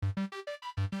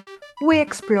We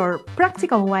explore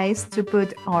practical ways to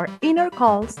put our inner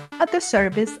calls at the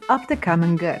service of the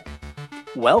common good.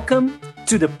 Welcome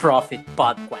to the Profit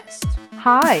Podcast.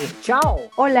 Hi, Ciao.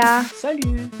 hola,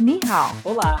 Salut. ni hao,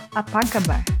 Hola. apa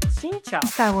kabar, Xin chao.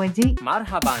 sawadee.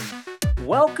 Marhaban.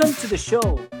 Welcome to the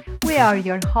show. We are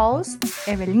your hosts,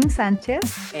 Evelyn Sanchez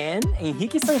and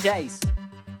Henrique Sanjais.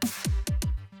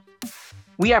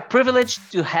 We are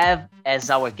privileged to have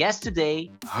as our guest today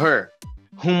her,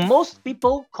 whom most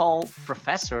people call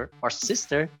professor or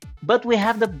sister, but we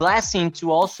have the blessing to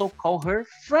also call her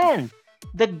friend,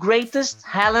 the greatest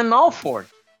Helen Alford.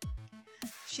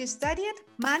 She studied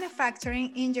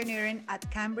manufacturing engineering at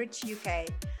Cambridge, UK,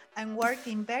 and worked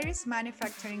in various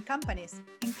manufacturing companies,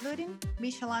 including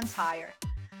Michelin Tyre.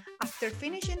 After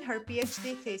finishing her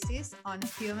PhD thesis on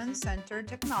human-centered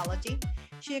technology,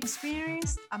 she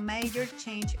experienced a major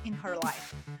change in her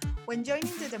life when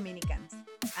joining the Dominicans,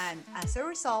 and as a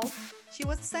result, she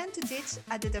was sent to teach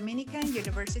at the Dominican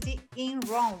University in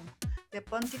Rome, the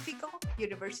Pontifical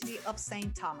University of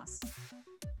St. Thomas.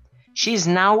 She is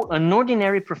now an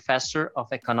ordinary professor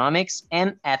of economics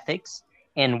and ethics,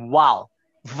 and wow,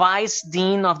 Vice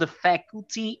Dean of the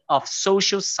Faculty of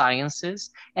Social Sciences,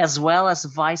 as well as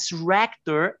Vice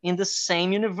Rector in the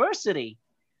same university.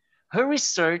 Her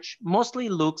research mostly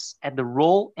looks at the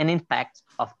role and impact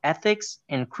of ethics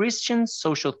and Christian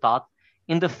social thought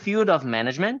in the field of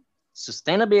management,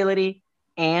 sustainability,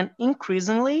 and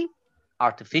increasingly,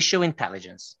 artificial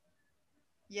intelligence.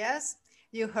 Yes,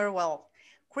 you heard well.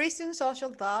 Christian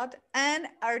social thought and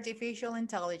artificial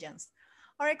intelligence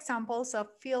are examples of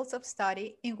fields of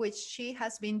study in which she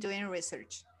has been doing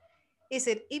research. Is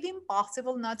it even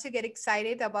possible not to get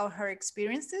excited about her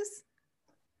experiences?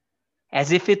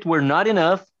 As if it were not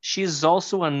enough, she is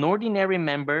also an ordinary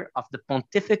member of the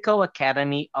Pontifical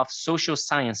Academy of Social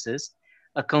Sciences,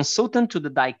 a consultant to the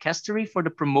Dicastery for the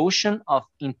promotion of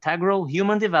integral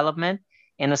human development,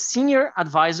 and a senior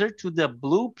advisor to the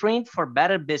Blueprint for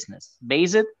Better Business,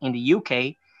 based in the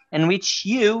UK, and which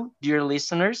you, dear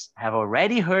listeners, have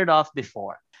already heard of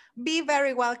before. Be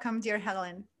very welcome, dear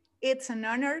Helen. It's an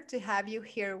honor to have you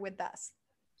here with us.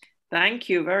 Thank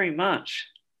you very much.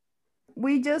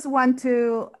 We just want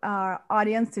to our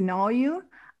audience to know you,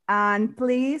 and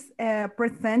please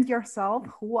present yourself.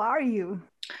 Who are you?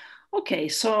 Okay,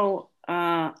 so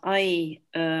I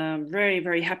am very,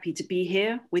 very happy to be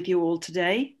here with you all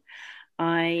today.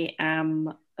 I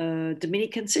am a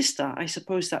Dominican sister. I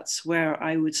suppose that's where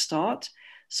I would start.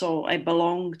 So I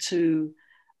belong to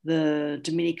the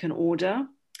Dominican order.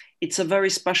 It's a very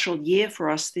special year for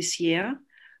us this year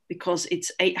because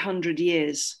it's 800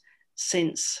 years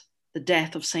since the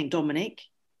death of Saint Dominic,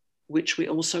 which we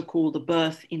also call the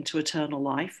birth into eternal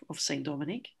life of Saint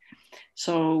Dominic.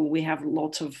 So we have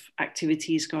lots of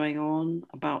activities going on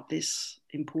about this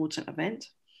important event.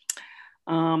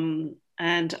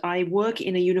 And I work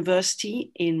in a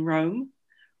university in Rome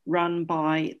run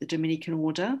by the Dominican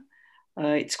order.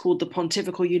 It's called the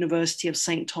Pontifical University of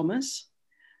St. Thomas.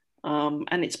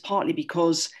 And it's partly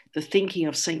because the thinking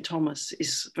of St. Thomas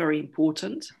is very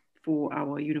important for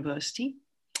our university.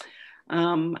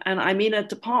 And I'm in a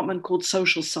department called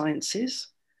Social Sciences.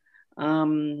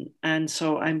 And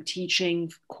so I'm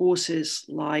teaching courses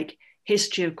like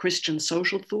History of Christian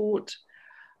Social Thought,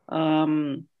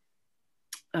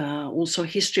 also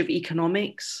History of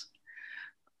Economics,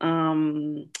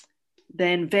 then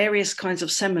various kinds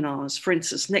of seminars. For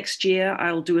instance, next year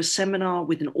I'll do a seminar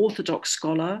with an Orthodox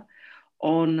scholar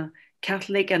on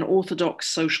Catholic and Orthodox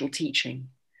social teaching.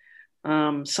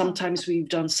 Sometimes we've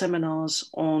done seminars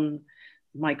on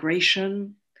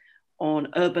migration, on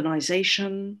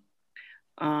urbanization,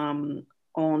 on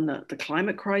the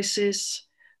climate crisis,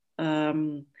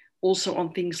 also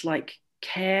on things like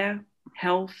care,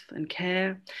 health and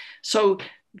care. So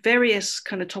various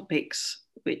kind of topics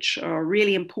which are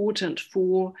really important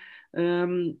for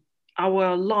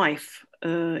our life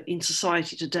in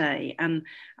society today and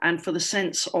for the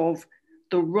sense of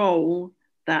the role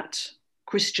that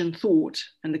Christian thought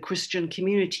and the Christian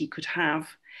community could have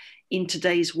in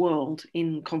today's world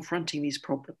in confronting these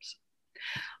problems.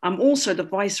 I'm also the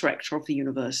Vice Rector of the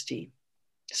university.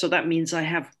 So that means I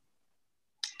have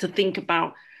to think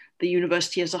about the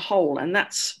university as a whole. And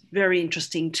that's very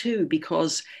interesting too,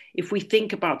 because if we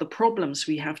think about the problems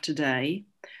we have today,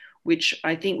 which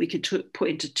I think we could put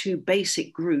into two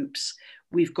basic groups,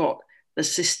 we've got the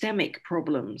systemic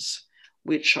problems,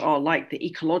 which are like the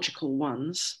ecological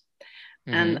ones,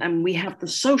 and we have the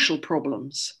social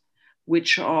problems,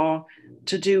 which are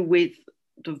to do with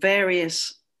the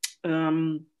various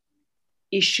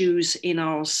issues in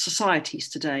our societies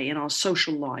today, in our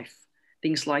social life.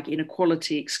 things like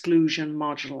inequality, exclusion,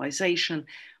 marginalization.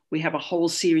 We have a whole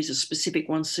series of specific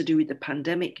ones to do with the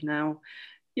pandemic now.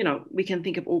 You know, we can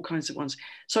think of all kinds of ones.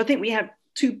 So I think we have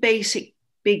two basic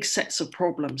big sets of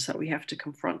problems that we have to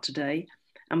confront today.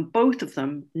 And both of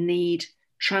them need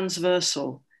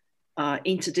transversal,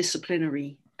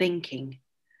 interdisciplinary thinking.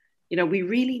 You know, we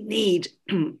really need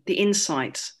the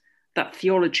insights that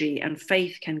theology and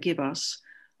faith can give us,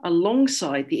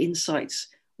 alongside the insights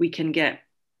we can get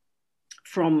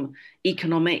from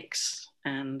economics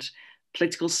and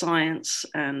political science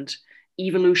and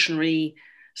evolutionary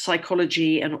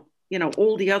psychology and, you know,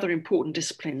 all the other important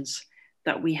disciplines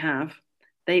that we have.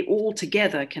 They all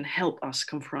together can help us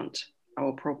confront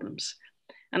our problems.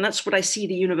 And that's what I see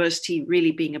the university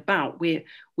really being about.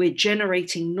 We're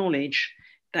generating knowledge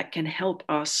that can help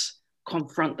us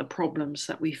confront the problems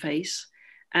that we face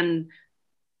and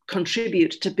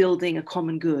contribute to building a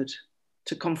common good,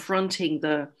 to confronting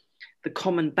the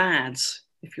common bads,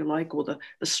 if you like, or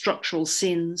the structural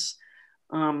sins,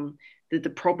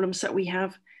 the problems that we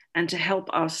have, and to help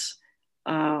us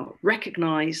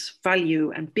recognize,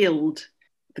 value, and build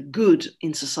the good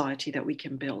in society that we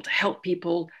can build, help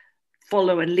people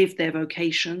follow and live their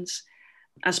vocations,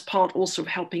 as part also of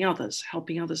helping others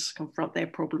confront their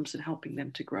problems and helping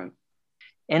them to grow.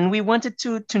 And we wanted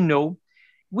to know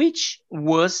which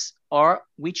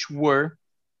were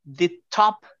the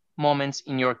top moments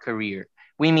in your career.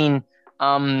 We mean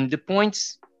the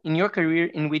points in your career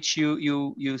in which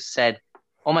you said,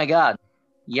 oh my God,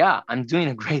 yeah, I'm doing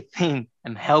a great thing.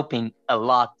 I'm helping a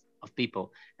lot of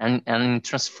people and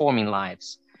transforming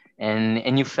lives.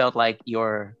 And you felt like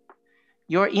your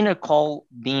inner call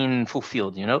being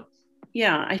fulfilled, you know?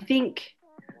 Yeah, I think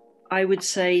I would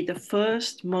say the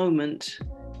first moment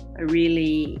I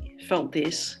really felt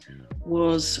this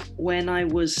was when I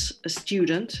was a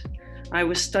student. I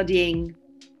was studying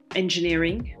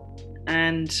engineering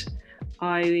and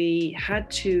I had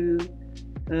to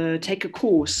take a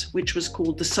course which was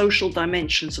called The Social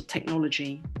Dimensions of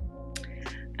Technology.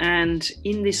 And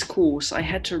in this course, I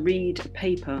had to read a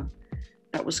paper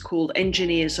that was called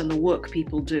Engineers and the Work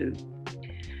People Do.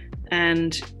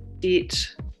 And it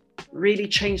really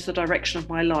changed the direction of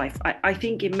my life. I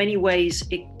think in many ways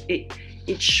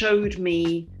it showed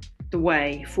me the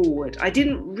way forward. I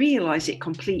didn't realize it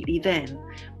completely then,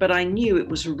 but I knew it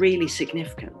was really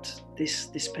significant,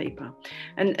 this paper.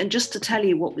 And just to tell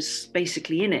you what was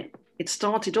basically in it, it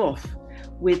started off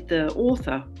with the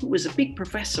author, who was a big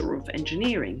professor of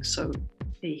engineering. So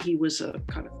he was a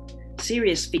kind of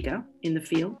serious figure in the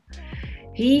field.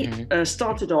 He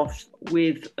started off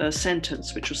with a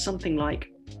sentence which was something like,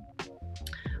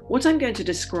 what I'm going to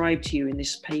describe to you in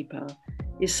this paper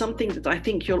is something that I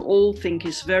think you'll all think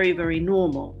is very, very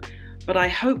normal. But I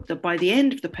hope that by the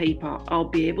end of the paper, I'll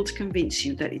be able to convince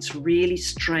you that it's really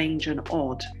strange and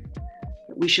odd.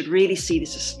 That we should really see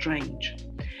this as strange.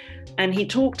 And he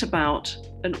talked about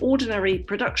an ordinary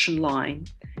production line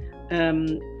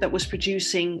that was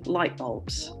producing light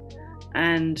bulbs.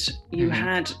 And you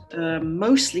had a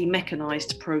mostly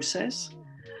mechanized process,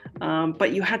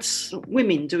 but you had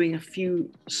women doing a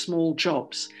few small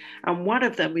jobs. And one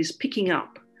of them is picking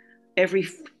up every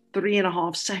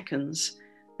 3.5 seconds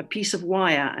a piece of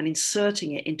wire and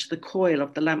inserting it into the coil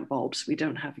of the lamp bulbs. We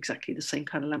don't have exactly the same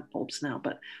kind of lamp bulbs now,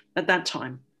 but at that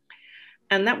time.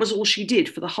 And that was all she did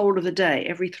for the whole of the day,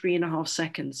 every 3.5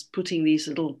 seconds, putting these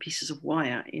little pieces of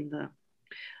wire in the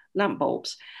lamp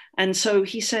bulbs. And so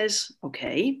he says,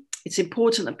 okay, it's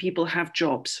important that people have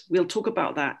jobs. We'll talk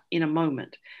about that in a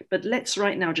moment. But let's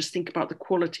right now just think about the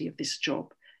quality of this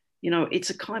job. You know, it's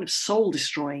a kind of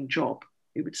soul-destroying job,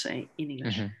 we would say in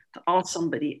English, to ask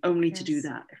somebody only to do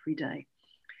that every day.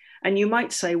 And you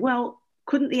might say, well,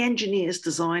 couldn't the engineers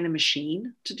design a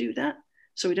machine to do that?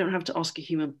 So we don't have to ask a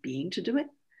human being to do it.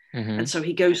 And so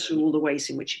he goes through all the ways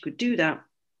in which you could do that.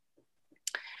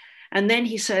 And then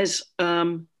he says,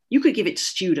 you could give it to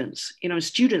students. You know,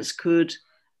 students could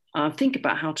think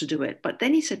about how to do it. But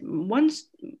then he said, one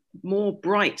more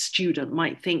bright student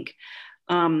might think,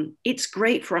 it's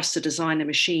great for us to design a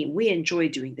machine. We enjoy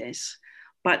doing this,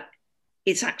 but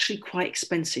it's actually quite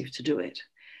expensive to do it.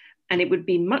 And it would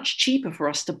be much cheaper for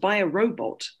us to buy a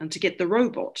robot and to get the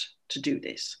robot to do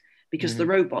this, because the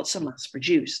robots are mass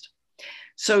produced.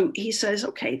 So he says,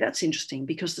 okay, that's interesting,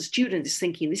 because the student is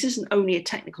thinking this isn't only a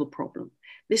technical problem.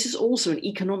 This is also an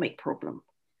economic problem.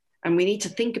 And we need to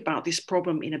think about this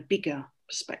problem in a bigger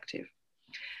perspective.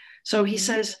 So he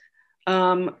says,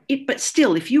 but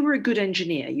still, if you were a good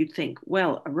engineer, you'd think,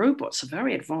 well, a robot's a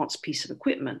very advanced piece of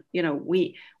equipment. You know,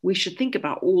 we should think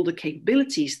about all the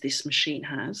capabilities this machine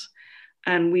has,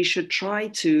 and we should try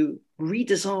to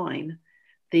redesign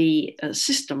the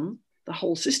system, the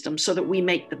whole system, so that we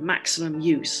make the maximum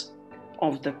use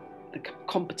of the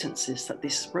competencies that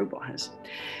this robot has.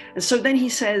 And so then he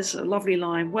says a lovely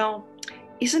line, well,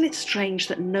 isn't it strange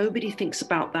that nobody thinks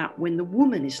about that when the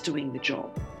woman is doing the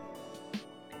job?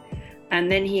 And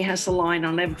then he has the line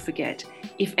I'll never forget,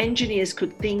 if engineers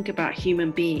could think about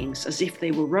human beings as if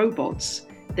they were robots,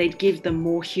 they'd give them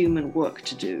more human work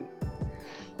to do.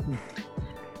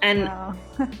 And, Wow.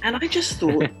 and I just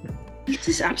thought, this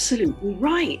is absolutely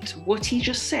right, what he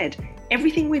just said.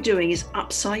 Everything we're doing is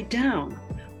upside down.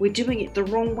 We're doing it the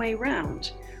wrong way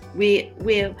round.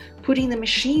 We're putting the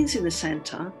machines in the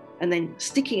center and then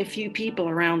sticking a few people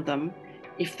around them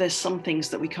if there's some things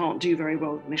that we can't do very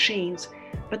well with machines.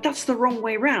 But that's the wrong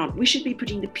way round. We should be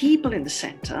putting the people in the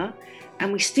center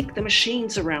and we stick the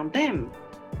machines around them,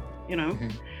 you know? Mm-hmm.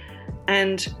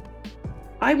 And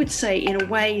I would say, in a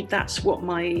way, that's what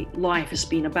my life has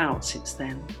been about since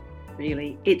then,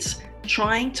 really. It's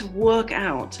trying to work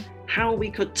out how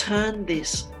we could turn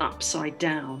this upside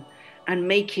down and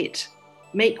make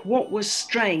what was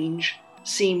strange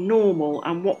seem normal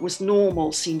and what was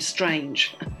normal seem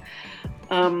strange.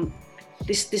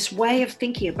 This way of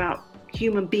thinking about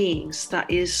human beings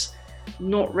that is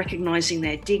not recognizing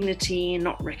their dignity,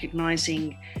 not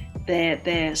recognizing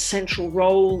their central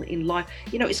role in life.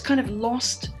 You know, it's kind of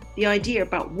lost the idea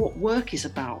about what work is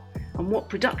about and what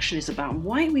production is about and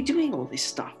why are we doing all this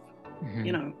stuff, mm-hmm.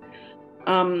 you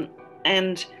know.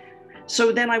 And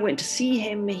so then I went to see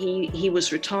him. He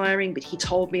was retiring, but he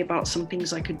told me about some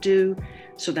things I could do.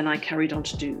 So then I carried on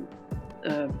to do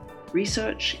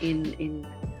research in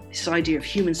this idea of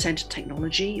human-centered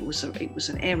technology. It was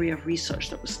an area of research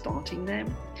that was starting there.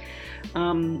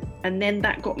 And then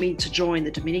that got me to join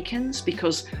the Dominicans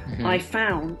because mm-hmm. I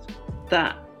found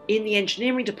that in the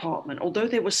engineering department, although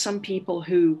there were some people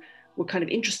who were kind of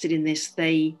interested in this,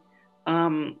 they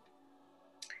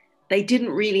didn't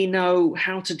really know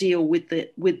how to deal with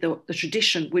the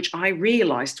tradition, which I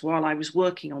realized while I was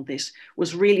working on this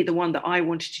was really the one that I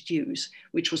wanted to use,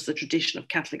 which was the tradition of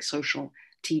Catholic social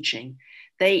teaching.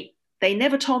 They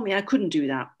never told me I couldn't do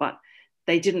that, but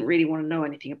they didn't really want to know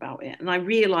anything about it. And I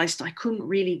realized I couldn't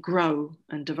really grow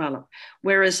and develop.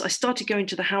 Whereas I started going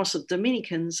to the House of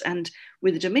Dominicans, and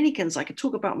with the Dominicans, I could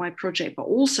talk about my project, but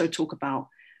also talk about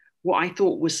what I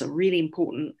thought was a really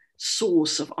important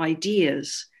source of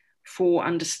ideas for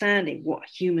understanding what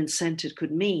human-centered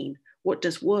could mean. What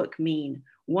does work mean?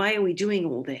 Why are we doing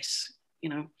all this? You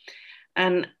know,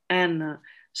 and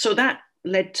so that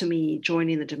led to me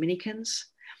joining the Dominicans.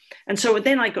 And so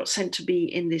then I got sent to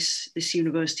be in this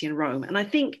university in Rome. And I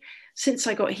think since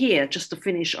I got here, just to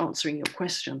finish answering your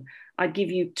question, I'd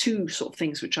give you two sort of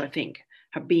things which I think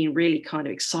have been really kind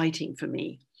of exciting for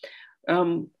me.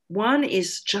 One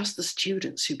is just the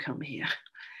students who come here.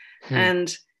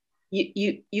 And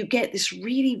you get this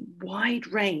really wide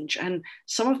range, and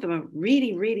some of them are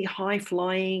really, really high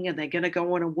flying, and they're going to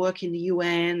go on and work in the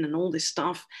UN and all this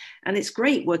stuff. And it's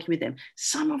great working with them.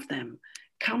 Some of them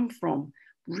come from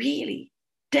really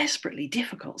desperately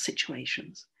difficult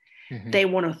situations. Mm-hmm. They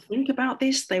want to think about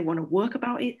this, they want to work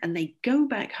about it, and they go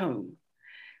back home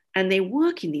and they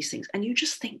work in these things. And you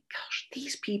just think, gosh,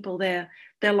 these people, they're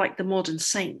like the modern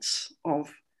saints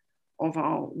of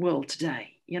our world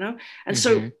today, you know? And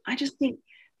mm-hmm. so I just think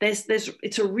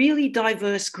it's a really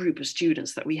diverse group of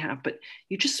students that we have, but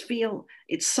you just feel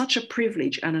it's such a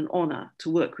privilege and an honor to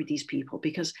work with these people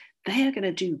because they are going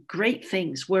to do great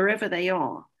things wherever they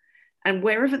are. And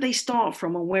wherever they start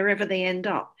from or wherever they end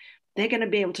up, they're going to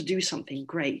be able to do something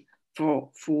great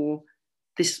for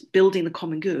this building the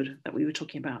common good that we were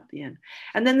talking about at the end.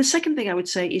 And then the second thing I would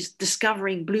say is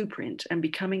discovering Blueprint and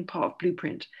becoming part of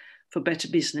Blueprint for Better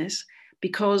Business,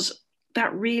 because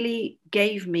that really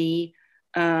gave me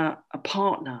a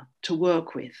partner to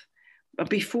work with. But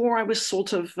before I was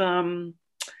sort of on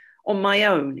my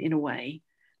own in a way.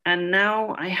 And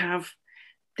now I have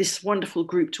this wonderful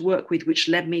group to work with, which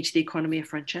led me to the economy of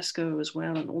Francesco as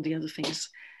well, and all the other things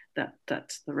that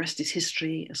the rest is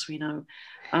history, as we know.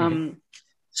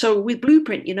 So with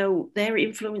Blueprint, you know, they're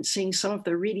influencing some of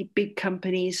the really big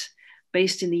companies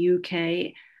based in the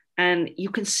UK, and you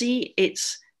can see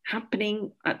it's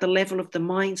happening at the level of the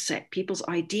mindset. People's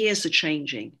ideas are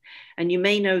changing. And you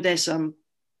may know there's a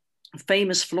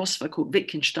famous philosopher called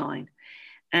Wittgenstein,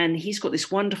 and he's got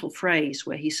this wonderful phrase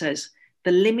where he says,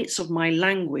 "The limits of my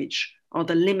language are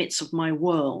the limits of my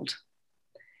world."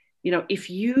 You know, if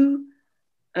you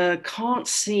can't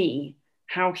see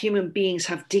how human beings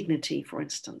have dignity, for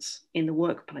instance, in the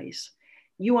workplace,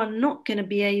 you are not going to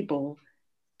be able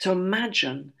to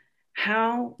imagine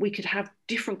how we could have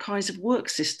different kinds of work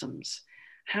systems,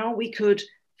 how we could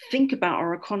think about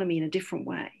our economy in a different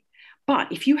way.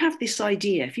 But if you have this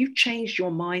idea, if you've changed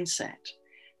your mindset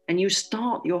and you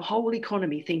start your whole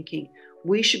economy thinking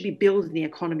we should be building the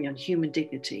economy on human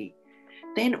dignity,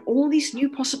 then all these new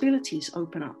possibilities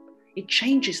open up. It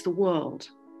changes the world.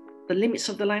 The limits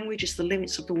of the language is the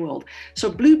limits of the world.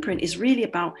 So Blueprint is really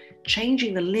about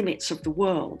changing the limits of the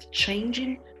world,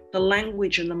 changing the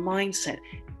language and the mindset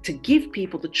to give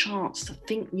people the chance to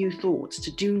think new thoughts,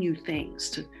 to do new things,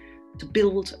 to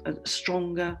build a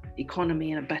stronger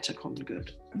economy and a better common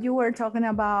good. You were talking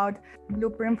about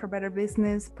Blueprint for Better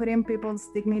Business, putting people's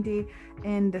dignity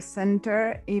in the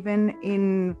center, even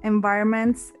in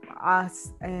environments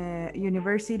as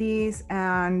universities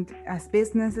and as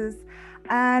businesses.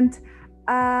 And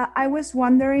I was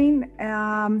wondering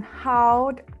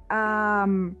how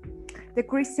the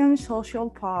Christian social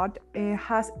part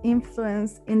has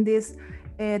influence in these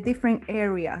different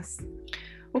areas.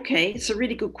 Okay, it's a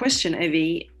really good question,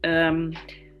 Evie.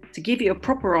 To give you a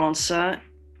proper answer,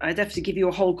 I'd have to give you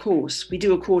a whole course. We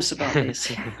do a course about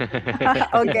this.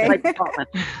 Okay.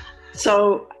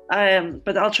 So,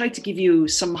 but I'll try to give you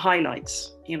some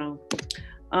highlights, you know.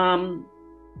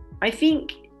 I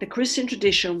think the Christian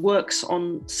tradition works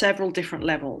on several different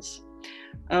levels.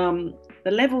 The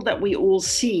level that we all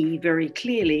see very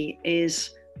clearly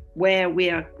is where we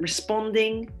are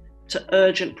responding to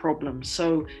urgent problems.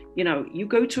 So, you know, you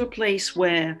go to a place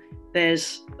where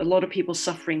there's a lot of people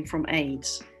suffering from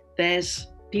AIDS. There's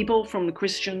people from the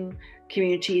Christian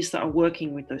communities that are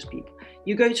working with those people.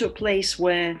 You go to a place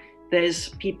where there's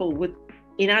people with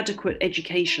inadequate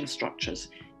education structures.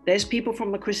 There's people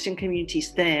from the Christian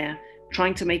communities there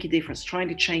trying to make a difference, trying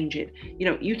to change it. You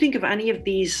know, you think of any of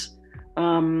these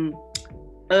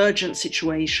urgent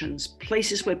situations,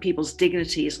 places where people's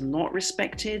dignity is not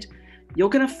respected, you're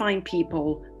going to find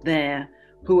people there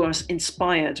who are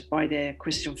inspired by their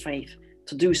Christian faith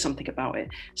to do something about it.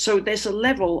 So there's a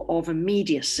level of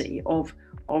immediacy, of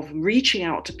reaching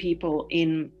out to people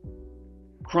in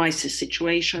crisis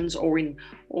situations or in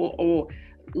or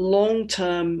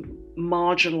long-term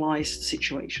marginalized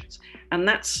situations. And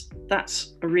that's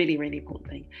a really, really important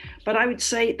thing. But I would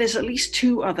say there's at least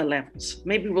two other levels.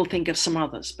 Maybe we'll think of some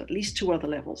others, but at least two other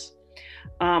levels.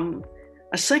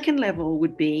 A second level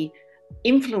would be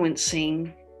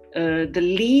influencing the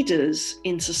leaders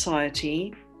in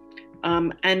society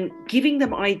and giving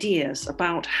them ideas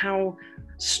about how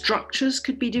structures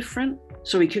could be different.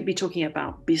 So we could be talking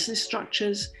about business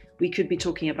structures. We could be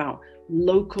talking about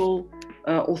local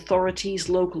authorities,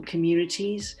 local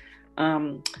communities.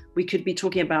 We could be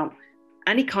talking about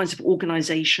any kinds of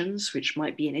organizations, which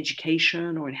might be in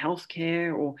education or in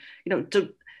healthcare, or, you know,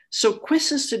 so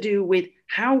questions to do with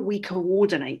how we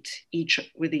coordinate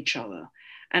with each other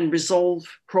and resolve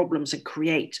problems and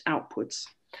create outputs.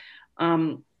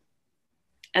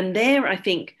 And there, I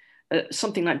think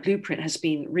something like Blueprint has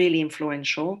been really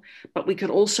influential, but we could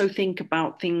also think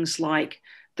about things like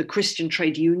the Christian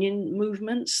trade union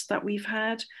movements that we've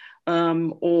had,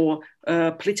 or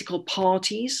political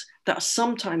parties that are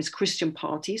sometimes Christian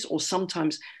parties, or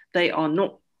sometimes they are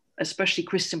not especially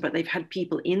Christian, but they've had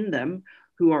people in them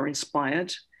who are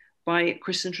inspired by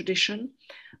Christian tradition.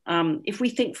 If we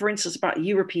think, for instance, about the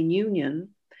European Union,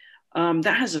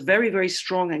 that has a very, very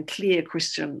strong and clear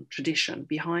Christian tradition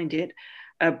behind it,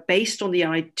 based on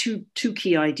the two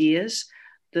key ideas,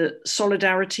 the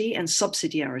solidarity and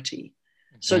subsidiarity.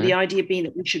 So the idea being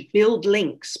that we should build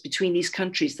links between these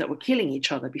countries that were killing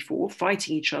each other before,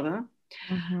 fighting each other.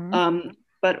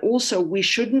 But also we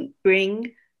shouldn't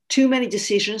bring too many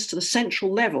decisions to the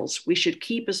central levels. We should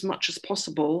keep as much as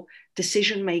possible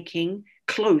decision-making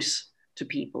close to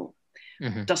people.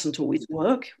 Doesn't always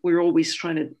work. We're always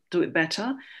trying to do it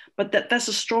better, but that's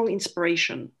a strong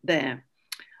inspiration there.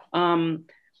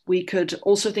 We could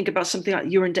also think about something like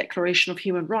the UN Declaration of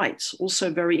Human Rights,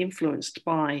 also very influenced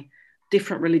by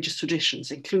different religious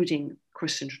traditions, including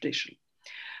Christian tradition.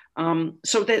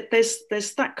 So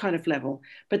there's that kind of level.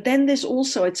 But then there's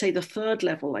also, I'd say, the third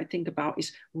level I think about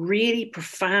is really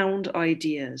profound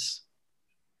ideas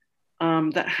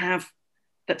that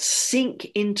sink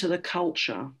into the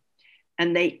culture,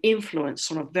 and they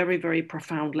influence on a very, very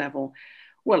profound level.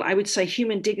 Well, I would say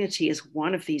human dignity is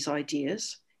one of these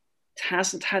ideas. It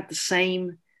hasn't had the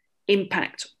same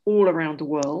impact all around the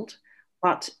world,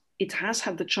 but it has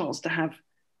had the chance to have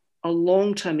a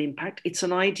long-term impact. It's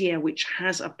an idea which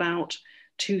has about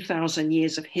 2,000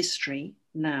 years of history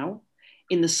now,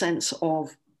 in the sense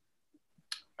of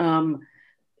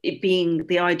it being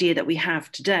the idea that we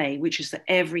have today, which is that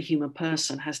every human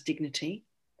person has dignity.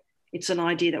 It's an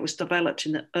idea that was developed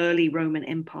in the early Roman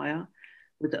Empire,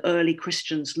 with the early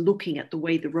Christians looking at the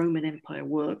way the Roman Empire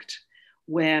worked,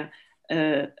 where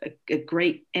a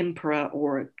great emperor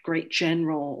or a great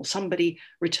general or somebody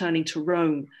returning to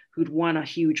Rome who'd won a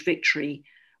huge victory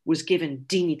was given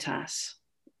dignitas.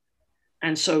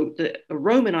 And so the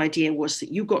Roman idea was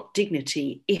that you got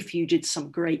dignity if you did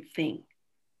some great thing.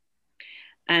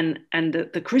 And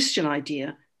the Christian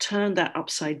idea turned that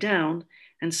upside down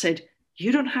and said,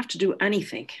 you don't have to do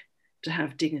anything to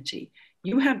have dignity.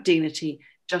 You have dignity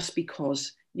just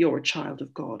because you're a child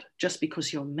of God, just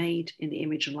because you're made in the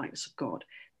image and likeness of God.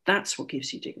 That's what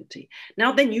gives you dignity.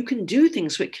 Now, then you can do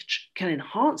things which can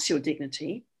enhance your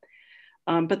dignity,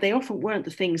 but they often weren't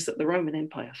the things that the Roman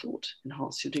Empire thought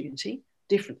enhance your dignity,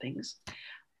 different things.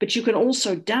 But you can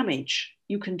also damage,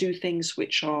 you can do things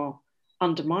which are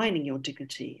undermining your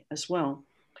dignity as well.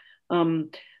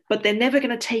 But they're never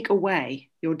going to take away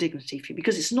your dignity for you,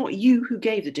 because it's not you who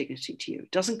gave the dignity to you.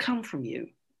 It doesn't come from you.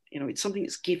 It's something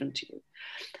that's given to you.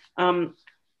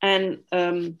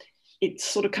 It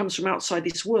sort of comes from outside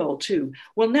this world too.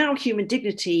 Well, now human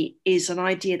dignity is an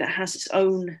idea that has its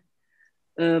own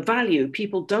value.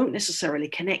 People don't necessarily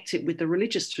connect it with the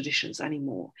religious traditions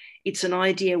anymore. It's an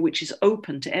idea which is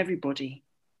open to everybody.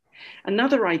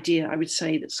 Another idea I would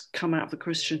say that's come out of the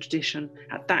Christian tradition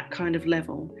at that kind of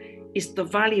level is the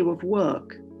value of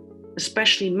work,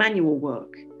 especially manual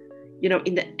work.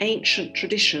 In the ancient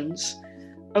traditions,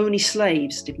 only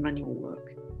slaves did manual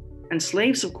work. And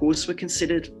slaves, of course, were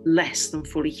considered less than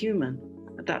fully human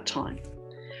at that time.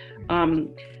 And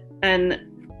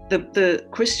the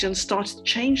Christians started to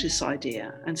change this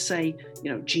idea and say,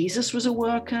 Jesus was a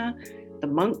worker, the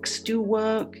monks do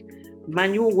work,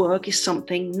 manual work is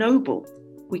something noble.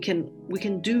 We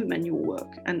can do manual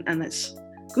work, and that's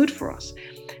good for us.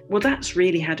 Well, that's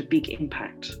really had a big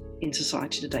impact in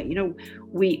society today.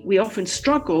 We often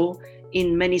struggle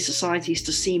in many societies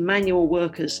to see manual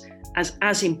workers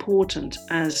as important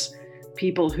as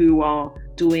people who are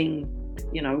doing,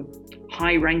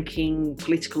 high-ranking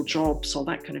political jobs or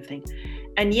that kind of thing.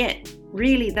 And yet,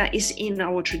 really, that is in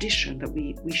our tradition that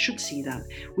we should see that.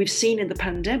 We've seen in the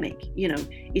pandemic,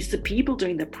 it's the people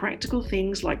doing the practical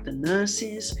things like the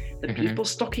nurses, the people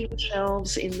stocking the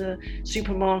shelves in the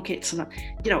supermarkets, and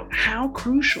how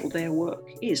crucial their work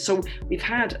is. So we've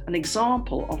had an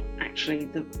example of actually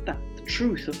the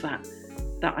truth of that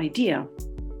idea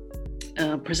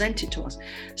presented to us.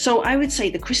 So I would say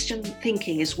the Christian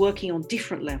thinking is working on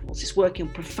different levels. It's working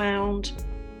on profound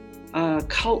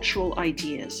cultural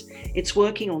ideas. It's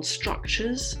working on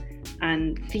structures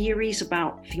and theories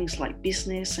about things like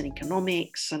business and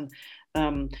economics and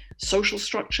social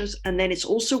structures. And then it's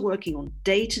also working on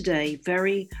day-to-day,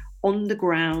 very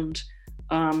on-the-ground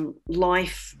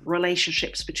life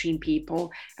relationships between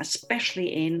people, especially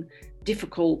in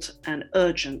difficult and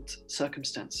urgent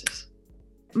circumstances.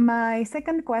 My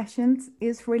second question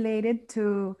is related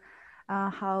to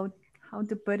how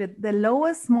to put it, the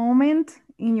lowest moment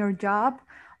in your job,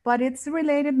 but it's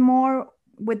related more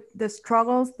with the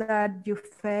struggles that you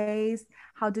face.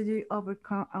 How did you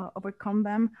overcome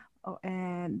them?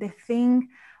 And the thing,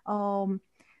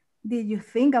 did you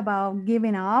think about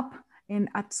giving up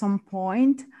at some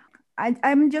point?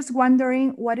 I'm just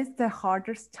wondering, what is the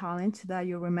hardest challenge that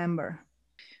you remember?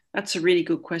 That's a really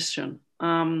good question.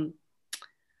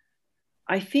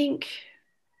 I think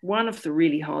one of the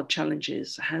really hard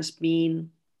challenges has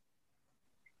been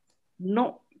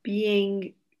not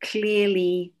being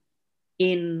clearly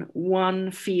in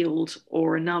one field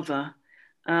or another.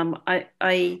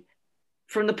 I,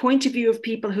 from the point of view of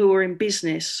people who are in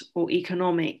business or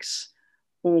economics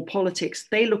or politics,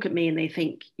 they look at me and they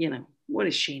think, what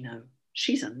does she know?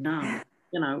 She's a nun,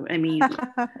 and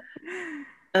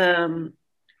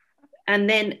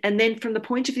then from the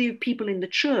point of view of people in the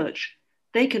church,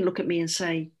 they can look at me and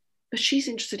say, but she's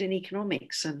interested in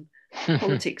economics and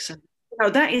politics. And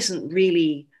that isn't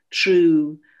really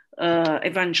true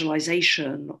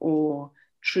evangelization or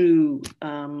true,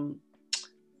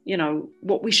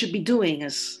 what we should be doing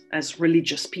as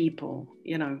religious people,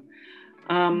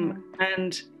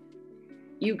 and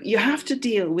you have to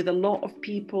deal with a lot of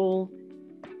people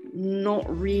not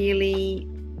really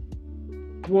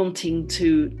wanting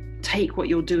to take what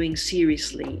you're doing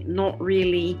seriously, not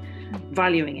really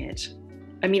valuing it.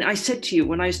 I mean, I said to you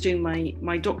when I was doing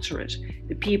my doctorate,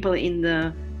 the people in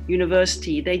the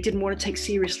university, they didn't want to take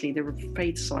seriously the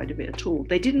faith side of it at all.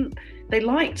 They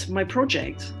liked my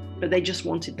project, but they just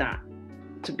wanted that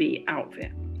to be out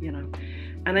there,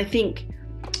 And I think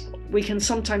we can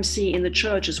sometimes see in the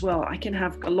church as well, I can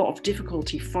have a lot of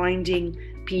difficulty finding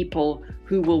people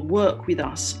who will work with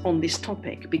us on this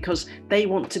topic because they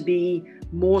want to be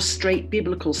more straight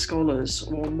biblical scholars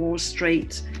or more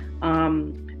straight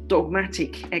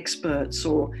dogmatic experts,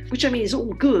 which I mean is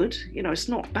all good, it's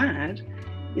not bad.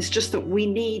 It's just that we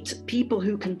need people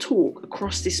who can talk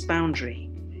across this boundary,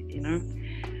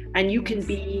 and you can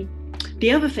be,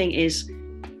 the other thing is,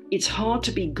 it's hard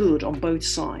to be good on both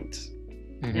sides.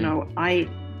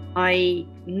 I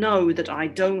know that I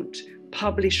don't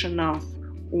publish enough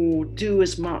or do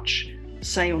as much,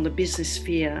 say, on the business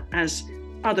sphere as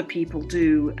other people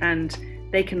do, and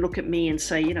they can look at me and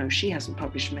say, she hasn't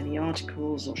published many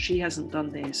articles, or she hasn't done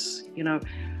this,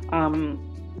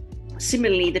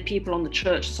 Similarly, the people on the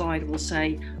church side will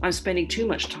say, I'm spending too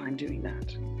much time doing that,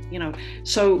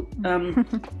 So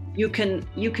you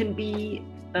can be,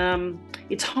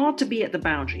 it's hard to be at the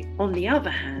boundary. On the other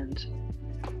hand,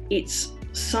 it's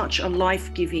such a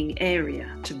life-giving area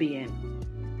to be in.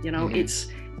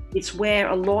 It's where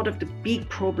a lot of the big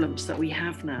problems that we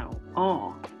have now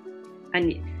are. And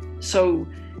so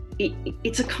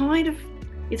it's a kind of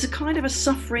a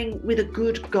suffering with a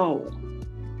good goal.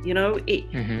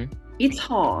 It's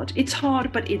hard,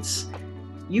 but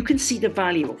you can see the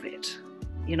value of it.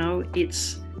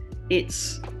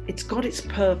 It's got its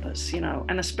purpose,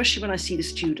 and especially when I see the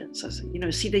students,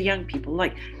 see the young people,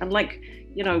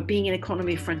 being in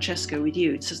Economy of Francesco with you,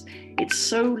 it's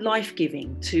so life-giving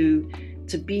to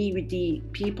be with the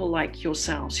people like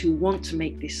yourselves who want to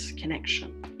make this connection,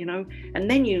 and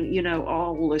then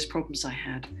all those problems I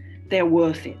had, they're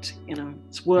worth it,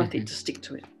 it's worth it to stick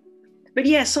to it. But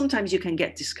yeah, sometimes you can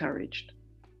get discouraged.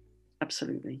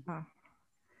 Absolutely. Oh.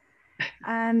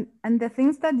 And the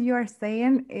things that you are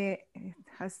saying, it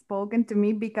has spoken to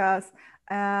me, because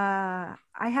I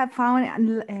have found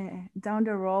down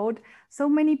the road so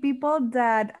many people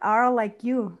that are like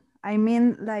you. I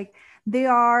mean, like they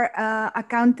are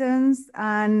accountants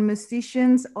and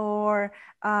musicians, or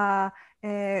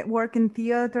work in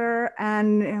theater,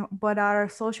 but are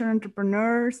social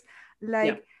entrepreneurs.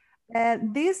 Like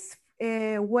this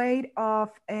way of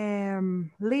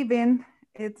living,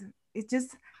 it's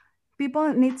just,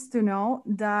 people needs to know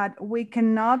that we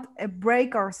cannot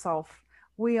break ourselves.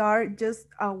 We are just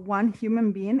one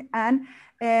human being, and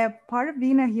part of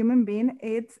being a human being,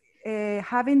 it's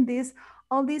having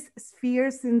all these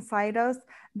spheres inside us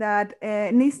that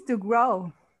needs to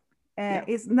grow.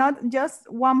 It's not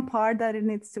just one part that it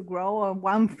needs to grow, or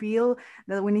one field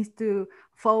that we need to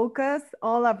focus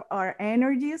all of our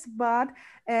energies, but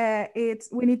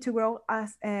we need to grow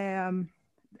as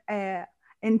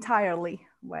entirely.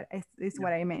 What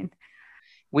I meant.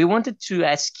 We wanted to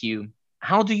ask you,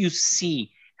 how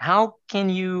can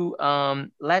you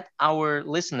let our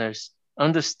listeners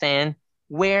understand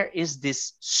where is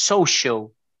this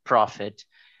social profit,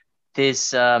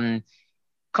 this common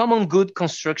good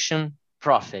construction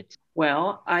profit?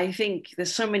 Well, I think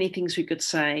there's so many things we could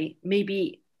say.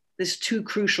 Maybe there's two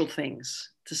crucial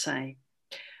things to say.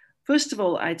 First of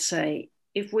all, I'd say,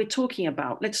 if we're talking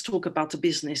about, let's talk about a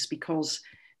business, because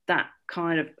that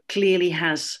kind of clearly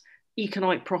has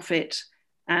economic profit,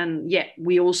 and yet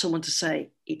we also want to say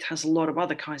it has a lot of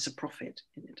other kinds of profit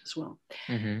in it as well.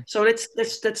 So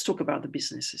let's talk about the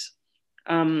businesses.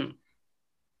 On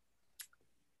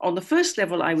the first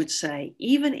level, I would say,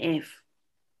 even if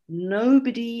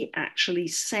nobody actually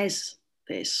says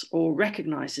this or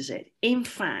recognizes it, in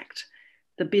fact,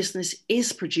 the business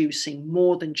is producing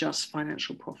more than just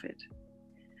financial profit,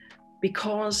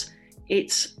 because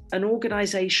it's an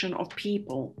organization of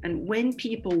people. And when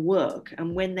people work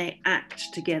and when they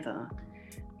act together,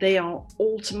 they are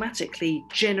automatically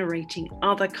generating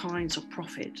other kinds of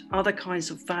profit, other kinds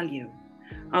of value,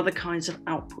 other kinds of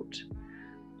output.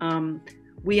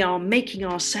 We are making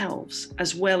ourselves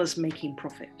as well as making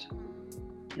profit,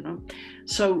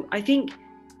 So I think,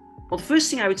 well, the first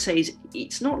thing I would say is,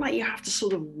 it's not like you have to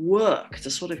sort of work to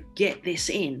sort of get this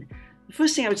in. The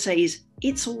first thing I would say is,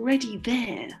 it's already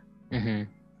there.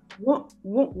 What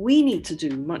we need to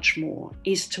do much more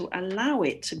is to allow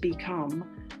it to become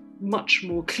much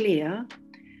more clear,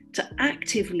 to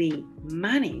actively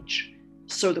manage,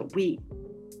 so that we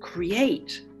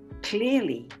create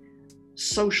clearly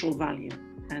social value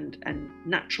and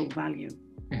natural value,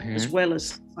 as well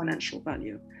as financial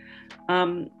value.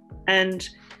 And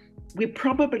we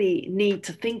probably need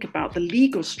to think about the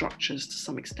legal structures to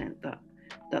some extent that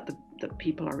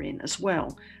people are in as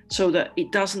well, so that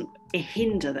it doesn't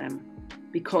hinder them.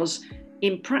 Because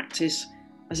in practice,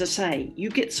 as I say, you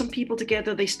get some people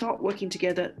together, they start working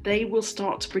together, they will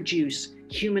start to produce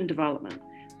human development.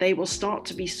 They will start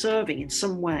to be serving in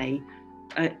some way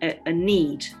a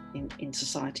need in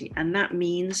society, and that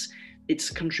means its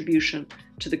contribution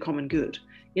to the common good.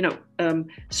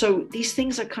 So these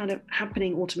things are kind of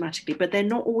happening automatically, but they're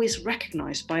not always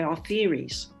recognized by our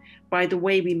theories. by the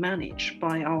way we manage,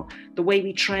 by the way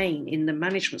we train in the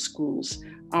management schools,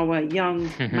 our young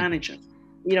managers.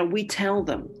 You know, we tell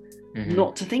them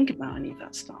not to think about any of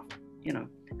that stuff, you know,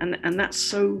 and that's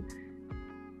so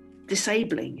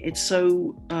disabling. It's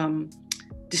so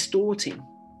distorting,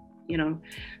 you know.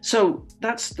 So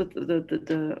that's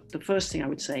the first thing I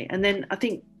would say. And then I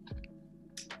think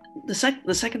the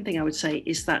second thing I would say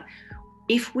is that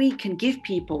if we can give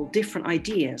people different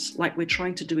ideas, like we're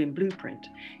trying to do in Blueprint,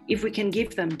 if we can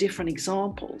give them different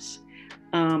examples,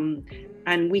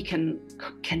 and we can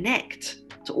connect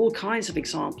to all kinds of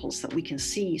examples that we can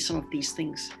see some of these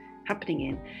things happening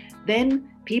in, then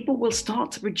people will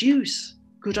start to produce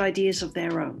good ideas of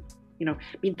their own. You know,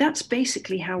 I mean, that's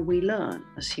basically how we learn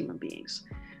as human beings.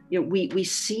 You know, we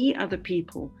see other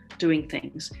people doing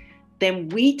things, then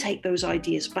we take those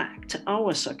ideas back to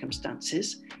our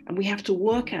circumstances, and we have to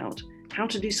work out how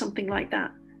to do something like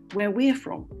that where we're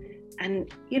from.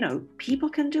 And, you know, people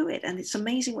can do it, and it's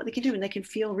amazing what they can do, and they can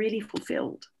feel really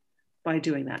fulfilled by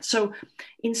doing that. So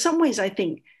in some ways, I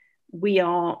think we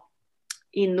are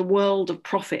in the world of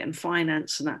profit and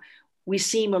finance and that, we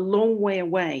seem a long way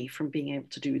away from being able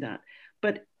to do that.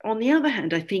 But on the other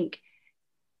hand, I think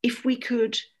if we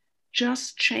could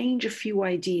just change a few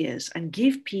ideas and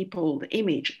give people the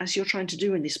image, as you're trying to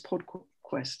do in this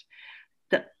podcast,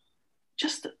 that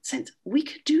just the sense we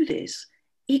could do this,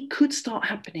 it could start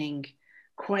happening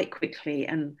quite quickly,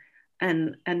 and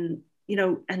you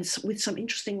know, and with some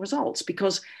interesting results,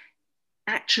 because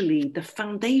actually the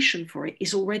foundation for it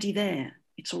is already there.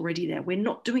 It's already there. We're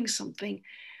not doing something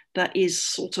that is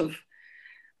sort of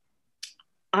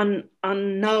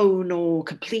unknown or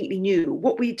completely new.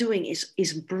 What we're doing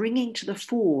is bringing to the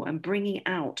fore and bringing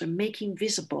out and making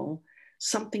visible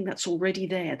something that's already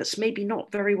there, that's maybe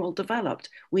not very well developed.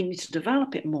 We need to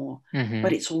develop it more,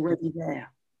 but it's already there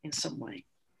in some way.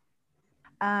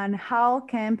 And how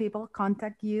can people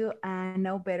contact you and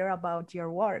know better about your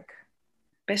work?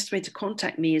 Best way to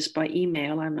contact me is by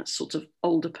email. I'm a sort of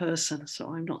older person,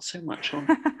 so I'm not so much on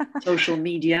social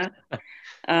media.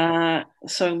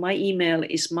 So my email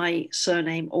is my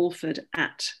surname Alford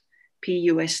at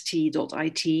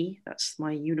pust.it. That's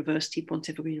my university,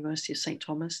 Pontifical University of St.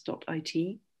 Thomas.it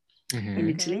in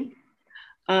Italy.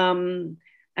 And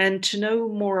to know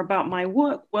more about my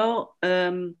work, well,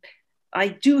 I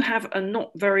do have a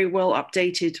not very well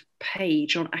updated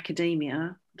page on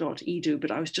academia.edu,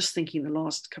 but I was just thinking the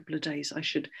last couple of days I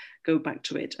should go back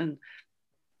to it and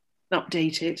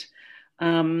update it.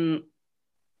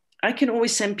 I can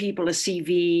always send people a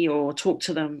CV or talk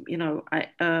to them, you know,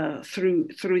 through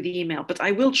the email, but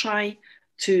I will try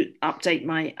to update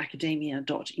my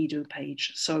academia.edu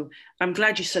page. So I'm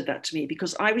glad you said that to me,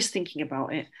 because I was thinking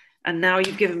about it, and now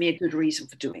you've given me a good reason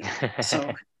for doing it.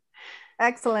 So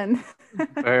excellent.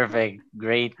 Perfect.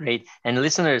 Great. And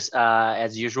listeners,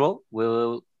 as usual,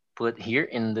 we'll put here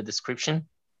in the description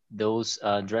those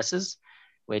addresses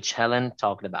which Helen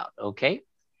talked about. Okay.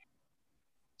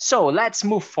 So let's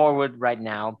move forward right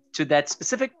now to that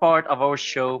specific part of our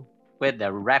show with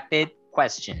the rapid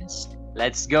questions.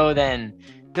 Let's go then.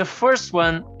 The first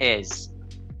one is,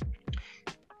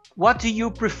 what do you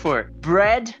prefer,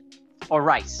 bread or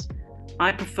rice?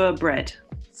 I prefer bread.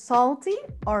 Salty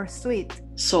or sweet?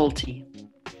 Salty.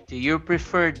 Do you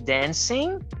prefer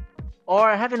dancing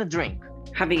or having a drink?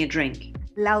 Having a drink.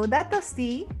 Laudato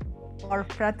si or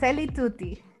Fratelli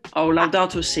Tutti? Oh,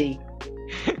 Laudato si.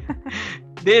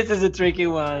 This is a tricky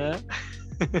one,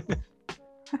 huh?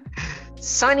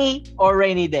 Sunny or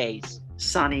rainy days?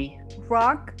 Sunny.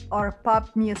 Rock or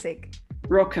pop music?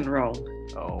 Rock and roll.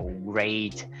 Oh,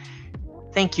 great.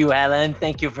 Thank you, Helen.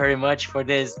 Thank you very much for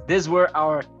this. These were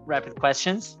our rapid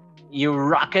questions. You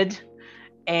rocked.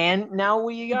 And now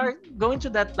we are going to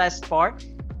that last part,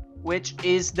 which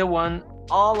is the one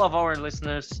all of our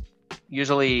listeners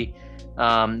usually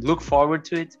look forward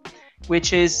to it,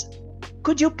 which is,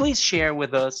 could you please share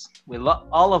with us, with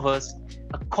all of us,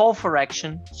 a call for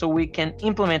action so we can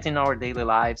implement in our daily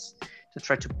lives to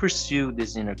try to pursue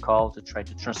this inner call, to try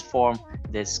to transform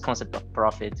this concept of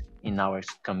profit in our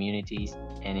communities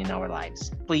and in our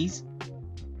lives? Please.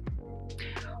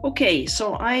 Okay,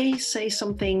 so I say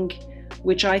something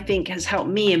which I think has helped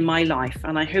me in my life,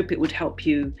 and I hope it would help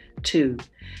you too.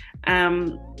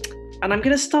 And I'm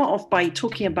going to start off by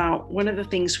talking about one of the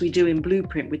things we do in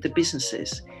Blueprint with the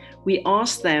businesses. We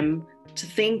ask them to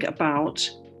think about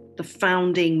the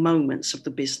founding moments of the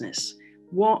business.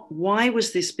 Why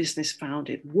was this business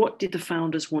founded? What did the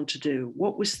founders want to do?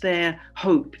 What was their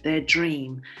hope, their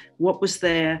dream? What was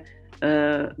their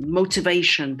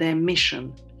motivation, their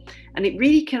mission? And it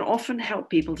really can often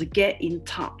help people to get in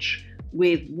touch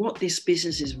with what this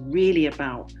business is really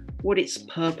about. what its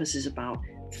purpose is about,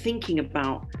 thinking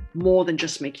about more than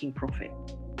just making profit,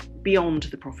 beyond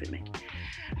the profit making.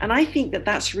 And I think that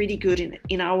that's really good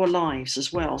in our lives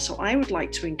as well. So I would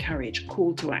like to encourage a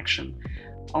call to action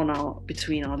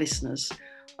between our listeners,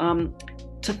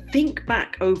 to think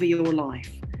back over your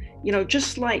life. You know,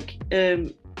 just like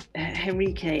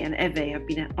Henrique and Eve have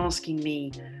been asking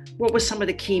me, what were some of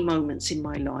the key moments in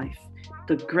my life?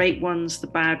 The great ones, the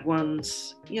bad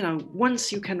ones, you know,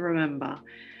 ones you can remember,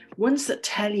 ones that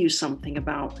tell you something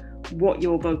about what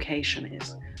your vocation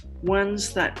is,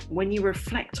 ones that when you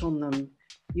reflect on them,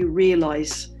 you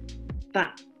realize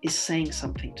that is saying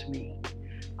something to me.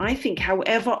 I think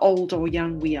however old or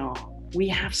young we are, we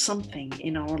have something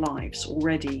in our lives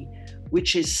already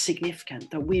which is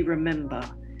significant, that we remember,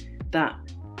 that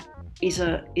is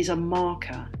a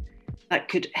marker that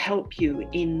could help you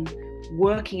in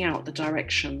working out the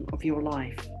direction of your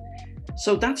life.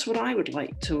 So that's what I would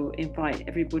like to invite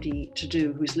everybody to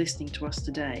do who's listening to us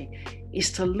today,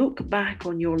 is to look back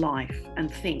on your life and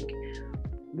think,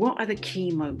 what are the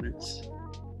key moments?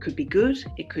 Could be good,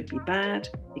 it could be bad,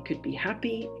 it could be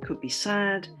happy, it could be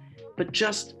sad, but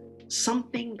just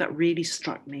something that really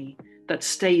struck me, that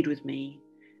stayed with me,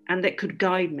 and that could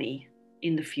guide me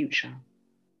in the future.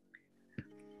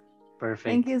 Perfect.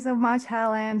 Thank you so much,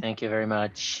 Helen. Thank you very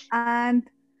much. And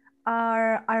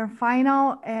our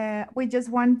final, we just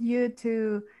want you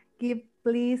to give,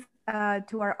 please,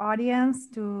 to our audience,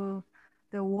 to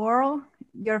the world,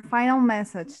 your final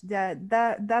message,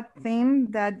 that thing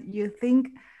that you think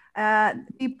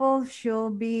people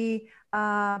should be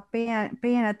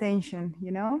paying attention,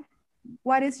 you know?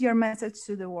 What is your message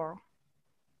to the world?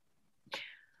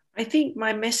 I think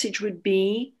my message would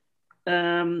be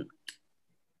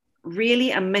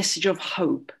really a message of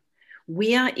hope.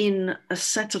 We are in a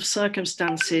set of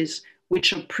circumstances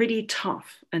which are pretty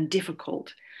tough and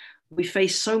difficult. We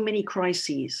face so many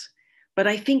crises, but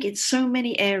I think in so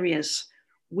many areas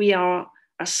we are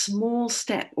a small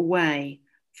step away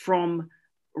from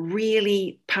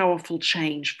really powerful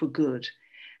change for good.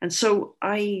 And so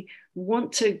I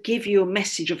want to give you a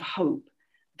message of hope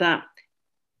that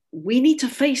we need to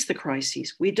face the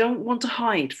crises. We don't want to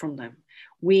hide from them.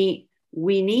 We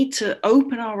need to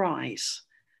open our eyes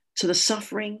to the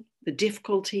suffering, the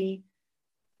difficulty,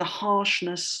 the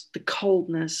harshness, the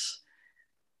coldness,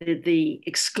 the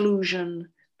exclusion,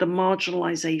 the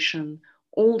marginalization,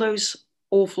 all those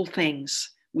awful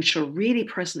things which are really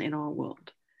present in our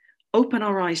world. Open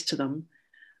our eyes to them,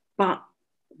 but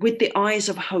with the eyes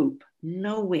of hope,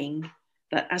 knowing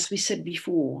that, as we said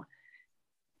before,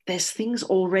 there's things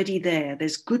already there.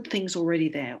 There's good things already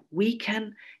there. We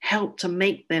can help to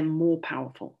make them more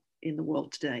powerful in the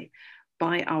world today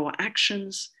by our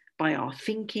actions, by our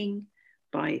thinking,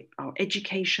 by our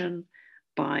education,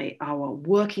 by our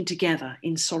working together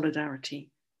in solidarity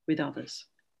with others.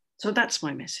 So that's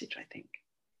my message, I think.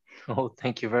 Oh,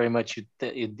 thank you very much.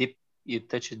 You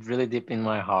touched it really deep in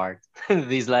my heart.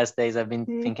 These last days, I've been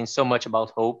thinking so much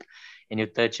about hope, and you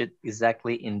touched it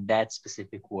exactly in that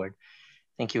specific word.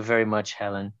 Thank you very much,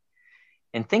 Helen.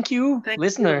 And thank you,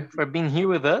 listener, for being here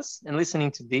with us and listening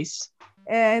to this.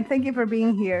 And thank you for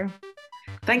being here.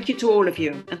 Thank you to all of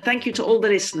you, and thank you to all the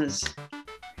listeners.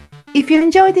 If you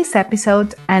enjoyed this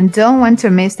episode and don't want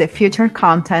to miss the future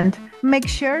content, make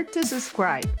sure to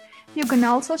subscribe. You can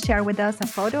also share with us a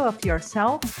photo of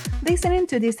yourself listening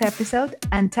to this episode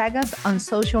and tag us on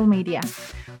social media.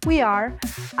 We are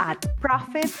at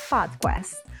Profit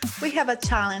Podcast. We have a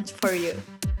challenge for you.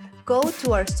 Go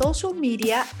to our social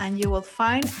media and you will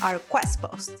find our quest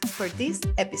post for this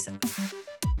episode.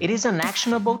 It is an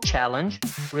actionable challenge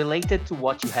related to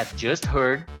what you have just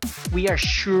heard. We are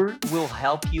sure will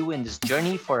help you in this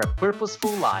journey for a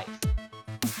purposeful life.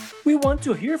 We want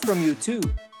to hear from you too.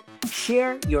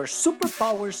 Share your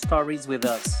superpower stories with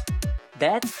us.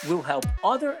 That will help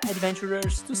other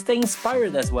adventurers to stay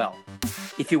inspired as well.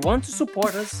 If you want to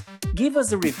support us, give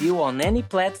us a review on any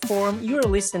platform you are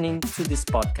listening to this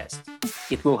podcast.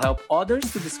 It will help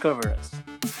others to discover us.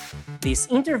 This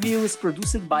interview is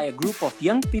produced by a group of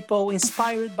young people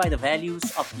inspired by the values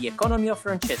of the economy of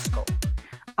Francesco.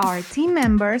 Our team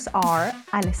members are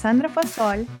Alessandra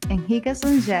Fasol, Enrique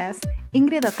Sonjes,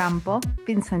 Ingrid Ocampo,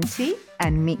 Vincent Chi,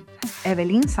 and me,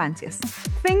 Evelyn Sanchez.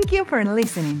 Thank you for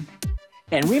listening.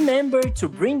 And remember to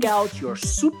bring out your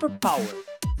superpower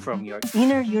from your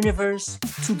inner universe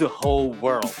to the whole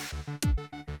world.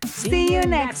 See you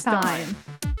next time.